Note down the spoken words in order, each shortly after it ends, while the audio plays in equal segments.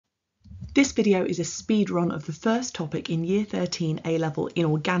This video is a speed run of the first topic in Year 13 A-Level in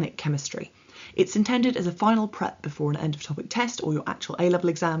Organic Chemistry. It's intended as a final prep before an end of topic test or your actual A-Level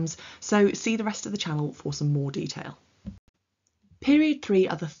exams, so see the rest of the channel for some more detail. Period 3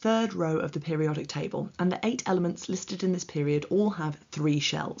 are the third row of the periodic table, and the 8 elements listed in this period all have 3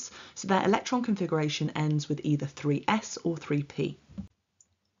 shells, so their electron configuration ends with either 3s or 3p.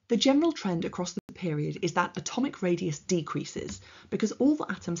 The general trend across the period is that atomic radius decreases because all the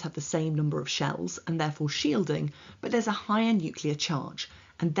atoms have the same number of shells and therefore shielding, but there's a higher nuclear charge,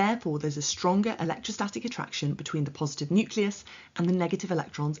 and therefore there's a stronger electrostatic attraction between the positive nucleus and the negative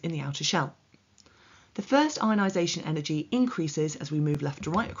electrons in the outer shell. The first ionisation energy increases as we move left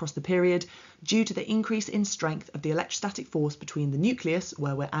to right across the period due to the increase in strength of the electrostatic force between the nucleus,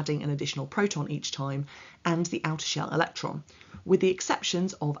 where we're adding an additional proton each time, and the outer shell electron, with the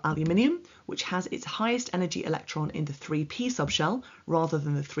exceptions of aluminium, which has its highest energy electron in the 3p subshell rather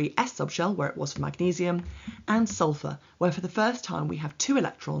than the 3s subshell where it was for magnesium, and sulfur, where for the first time we have 2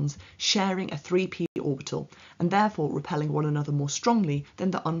 electrons sharing a 3p orbital and therefore repelling one another more strongly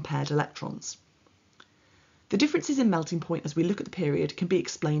than the unpaired electrons. The differences in melting point as we look at the period can be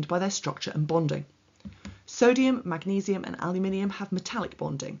explained by their structure and bonding. Sodium, magnesium and aluminium have metallic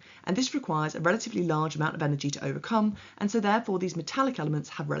bonding, and this requires a relatively large amount of energy to overcome, and so therefore these metallic elements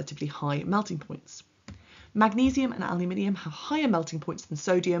have relatively high melting points. Magnesium and aluminium have higher melting points than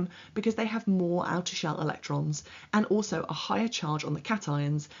sodium because they have more outer shell electrons and also a higher charge on the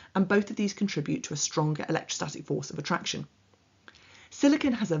cations, and both of these contribute to a stronger electrostatic force of attraction.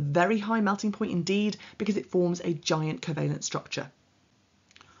 Silicon has a very high melting point indeed because it forms a giant covalent structure.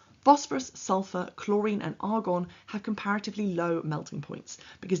 Phosphorus, sulfur, chlorine and argon have comparatively low melting points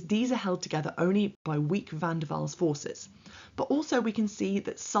because these are held together only by weak van der Waals forces. But also we can see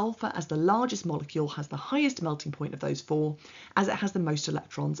that sulfur as the largest molecule has the highest melting point of those 4 as it has the most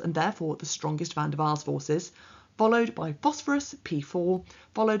electrons and therefore the strongest van der Waals forces, followed by phosphorus, P4,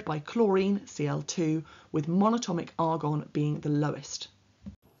 followed by chlorine, Cl2, with monatomic argon being the lowest.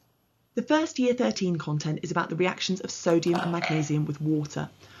 The first Year 13 content is about the reactions of sodium and magnesium with water.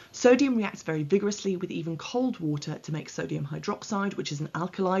 Sodium reacts very vigorously with even cold water to make sodium hydroxide, which is an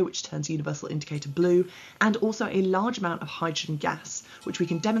alkali which turns universal indicator blue, and also a large amount of hydrogen gas, which we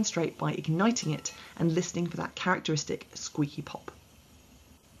can demonstrate by igniting it and listening for that characteristic squeaky pop.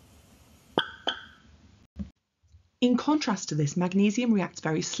 In contrast to this, magnesium reacts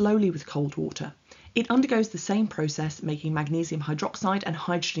very slowly with cold water. It undergoes the same process, making magnesium hydroxide and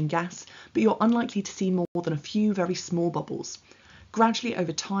hydrogen gas, but you're unlikely to see more than a few very small bubbles. Gradually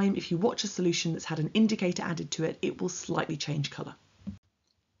over time, if you watch a solution that's had an indicator added to it, it will slightly change colour.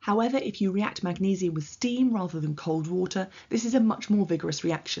 However, if you react magnesium with steam rather than cold water, this is a much more vigorous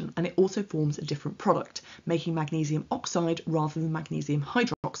reaction, and it also forms a different product, making magnesium oxide rather than magnesium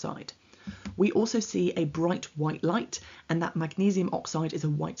hydroxide. We also see a bright white light, and that magnesium oxide is a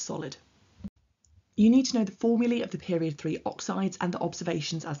white solid. You need to know the formulae of the period 3 oxides and the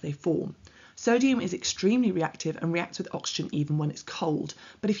observations as they form. Sodium is extremely reactive and reacts with oxygen even when it's cold,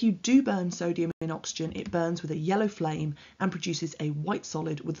 but if you do burn sodium in oxygen, it burns with a yellow flame and produces a white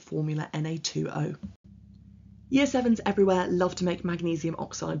solid with the formula Na2O. Year 7s everywhere love to make magnesium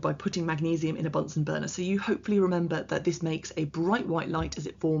oxide by putting magnesium in a Bunsen burner, so you hopefully remember that this makes a bright white light as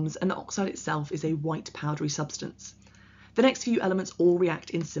it forms, and the oxide itself is a white powdery substance. The next few elements all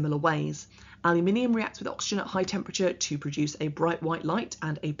react in similar ways. Aluminium reacts with oxygen at high temperature to produce a bright white light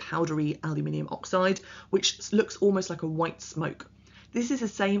and a powdery aluminium oxide, which looks almost like a white smoke. This is the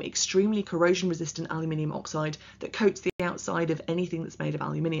same extremely corrosion-resistant aluminium oxide that coats the outside of anything that's made of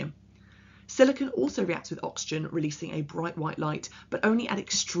aluminium. Silicon also reacts with oxygen, releasing a bright white light, but only at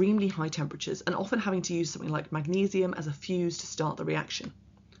extremely high temperatures and often having to use something like magnesium as a fuse to start the reaction.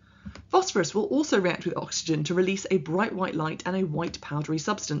 Phosphorus will also react with oxygen to release a bright white light and a white powdery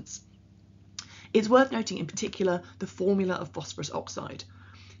substance. It's worth noting in particular the formula of phosphorus oxide.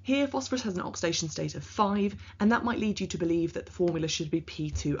 Here phosphorus has an oxidation state of 5, and that might lead you to believe that the formula should be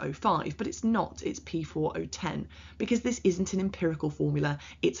P2O5, but it's not, it's P4O10, because this isn't an empirical formula,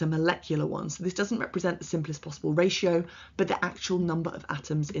 it's a molecular one, so this doesn't represent the simplest possible ratio, but the actual number of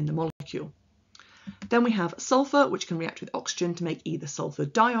atoms in the molecule. Then we have sulfur, which can react with oxygen to make either sulfur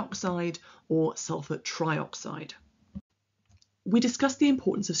dioxide or sulfur trioxide. We discussed the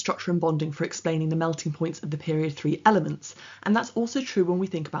importance of structure and bonding for explaining the melting points of the period 3 elements, and that's also true when we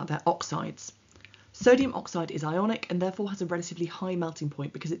think about their oxides. Sodium oxide is ionic and therefore has a relatively high melting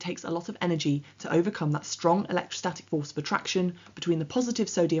point because it takes a lot of energy to overcome that strong electrostatic force of attraction between the positive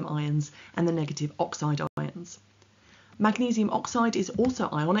sodium ions and the negative oxide ions. Magnesium oxide is also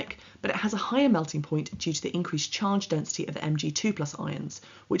ionic, but it has a higher melting point due to the increased charge density of the Mg2+ ions,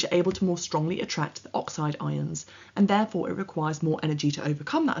 which are able to more strongly attract the oxide ions, and therefore it requires more energy to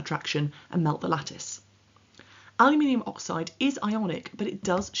overcome that attraction and melt the lattice. Aluminium oxide is ionic, but it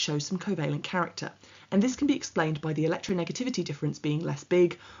does show some covalent character, and this can be explained by the electronegativity difference being less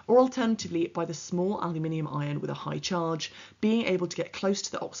big, or alternatively by the small aluminium ion with a high charge being able to get close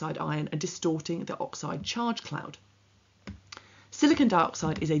to the oxide ion and distorting the oxide charge cloud. Silicon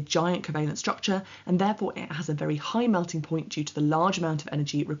dioxide is a giant covalent structure, and therefore it has a very high melting point due to the large amount of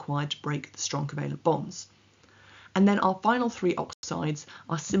energy required to break the strong covalent bonds. And then our final three oxides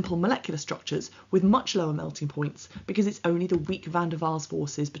are simple molecular structures with much lower melting points because it's only the weak van der Waals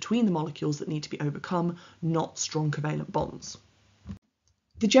forces between the molecules that need to be overcome, not strong covalent bonds.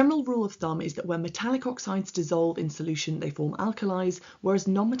 The general rule of thumb is that when metallic oxides dissolve in solution, they form alkalis, whereas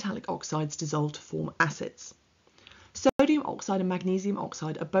non-metallic oxides dissolve to form acids. Sodium oxide and magnesium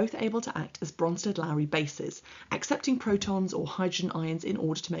oxide are both able to act as Bronsted-Lowry bases, accepting protons or hydrogen ions in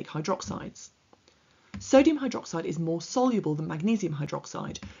order to make hydroxides. Sodium hydroxide is more soluble than magnesium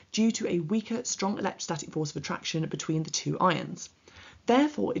hydroxide due to a weaker, strong electrostatic force of attraction between the two ions.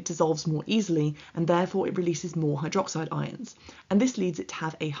 Therefore, it dissolves more easily, and therefore it releases more hydroxide ions, and this leads it to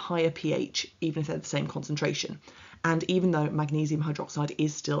have a higher pH, even if they're the same concentration, and even though magnesium hydroxide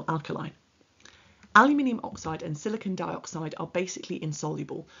is still alkaline. Aluminium oxide and silicon dioxide are basically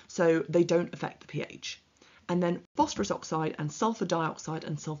insoluble, so they don't affect the pH. And then phosphorus oxide and sulfur dioxide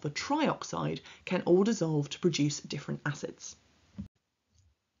and sulfur trioxide can all dissolve to produce different acids.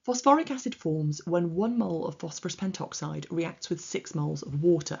 Phosphoric acid forms when 1 mole of phosphorus pentoxide reacts with 6 moles of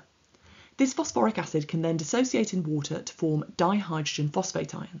water. This phosphoric acid can then dissociate in water to form dihydrogen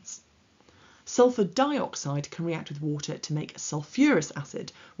phosphate ions. Sulfur dioxide can react with water to make sulfurous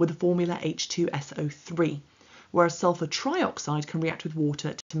acid with the formula H2SO3, whereas sulfur trioxide can react with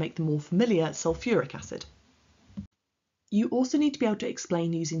water to make the more familiar sulfuric acid. You also need to be able to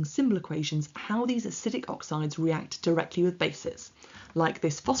explain using symbol equations how these acidic oxides react directly with bases, like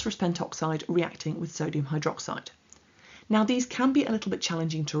this phosphorus pentoxide reacting with sodium hydroxide. Now these can be a little bit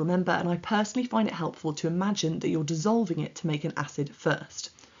challenging to remember, and I personally find it helpful to imagine that you're dissolving it to make an acid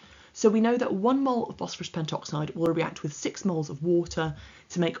first. So we know that 1 mole of phosphorus pentoxide will react with 6 moles of water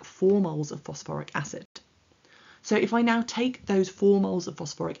to make 4 moles of phosphoric acid. So if I now take those 4 moles of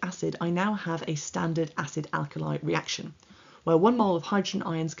phosphoric acid, I now have a standard acid-alkali reaction, where 1 mole of hydrogen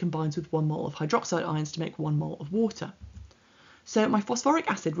ions combines with 1 mole of hydroxide ions to make 1 mole of water. So my phosphoric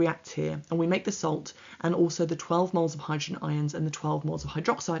acid reacts here, and we make the salt, and also the 12 moles of hydrogen ions and the 12 moles of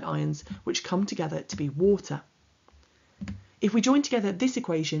hydroxide ions, which come together to be water. If we join together this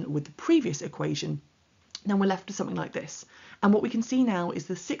equation with the previous equation, then we're left with something like this. And what we can see now is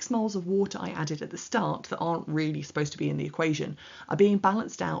the 6 moles of water I added at the start that aren't really supposed to be in the equation are being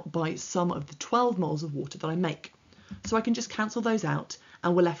balanced out by some of the 12 moles of water that I make. So I can just cancel those out,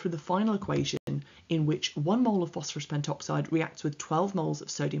 and we're left with the final equation in which 1 mole of phosphorus pentoxide reacts with 12 moles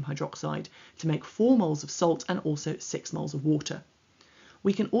of sodium hydroxide to make 4 moles of salt and also 6 moles of water.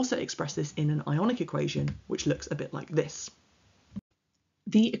 We can also express this in an ionic equation, which looks a bit like this.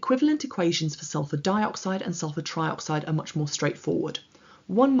 The equivalent equations for sulfur dioxide and sulfur trioxide are much more straightforward.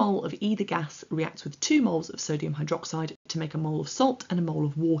 1 mole of either gas reacts with 2 moles of sodium hydroxide to make a mole of salt and a mole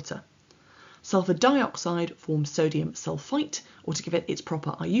of water. Sulfur dioxide forms sodium sulfite, or to give it its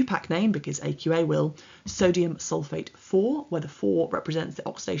proper IUPAC name, because AQA will, sodium sulfate 4, where the 4 represents the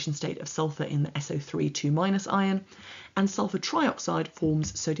oxidation state of sulfur in the SO3 2- ion, and sulfur trioxide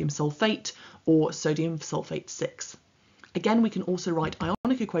forms sodium sulfate, or sodium sulfate 6. Again, we can also write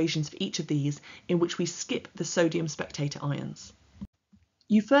ionic equations for each of these in which we skip the sodium spectator ions.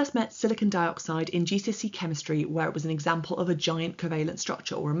 You first met silicon dioxide in GCSE chemistry, where it was an example of a giant covalent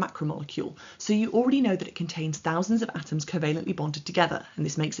structure or a macromolecule, so you already know that it contains thousands of atoms covalently bonded together, and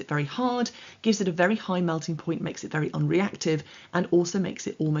this makes it very hard, gives it a very high melting point, makes it very unreactive, and also makes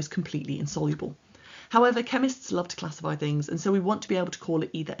it almost completely insoluble. However, chemists love to classify things, and so we want to be able to call it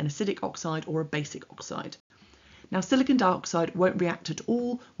either an acidic oxide or a basic oxide. Now, silicon dioxide won't react at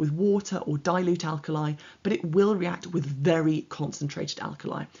all with water or dilute alkali, but it will react with very concentrated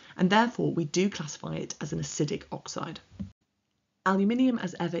alkali, and therefore we do classify it as an acidic oxide. Aluminium,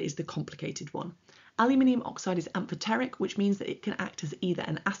 as ever, is the complicated one. Aluminium oxide is amphoteric, which means that it can act as either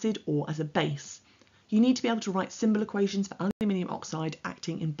an acid or as a base. You need to be able to write symbol equations for aluminium oxide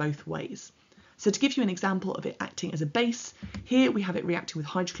acting in both ways. So to give you an example of it acting as a base, here we have it reacting with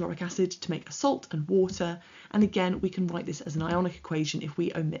hydrochloric acid to make a salt and water, and again we can write this as an ionic equation if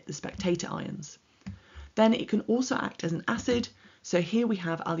we omit the spectator ions. Then it can also act as an acid So here we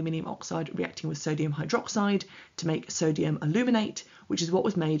have aluminium oxide reacting with sodium hydroxide to make sodium aluminate, which is what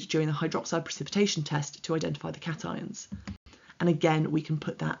was made during the hydroxide precipitation test to identify the cations. And again, we can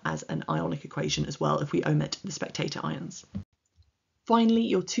put that as an ionic equation as well if we omit the spectator ions. Finally,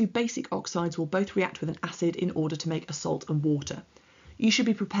 your two basic oxides will both react with an acid in order to make a salt and water. You should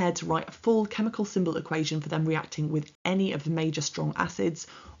be prepared to write a full chemical symbol equation for them reacting with any of the major strong acids,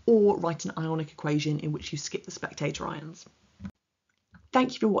 or write an ionic equation in which you skip the spectator ions.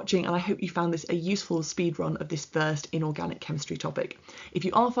 Thank you for watching, and I hope you found this a useful speed run of this first inorganic chemistry topic. If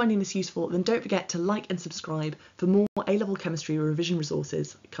you are finding this useful, then don't forget to like and subscribe for more A-level chemistry revision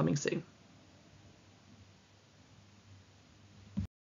resources coming soon.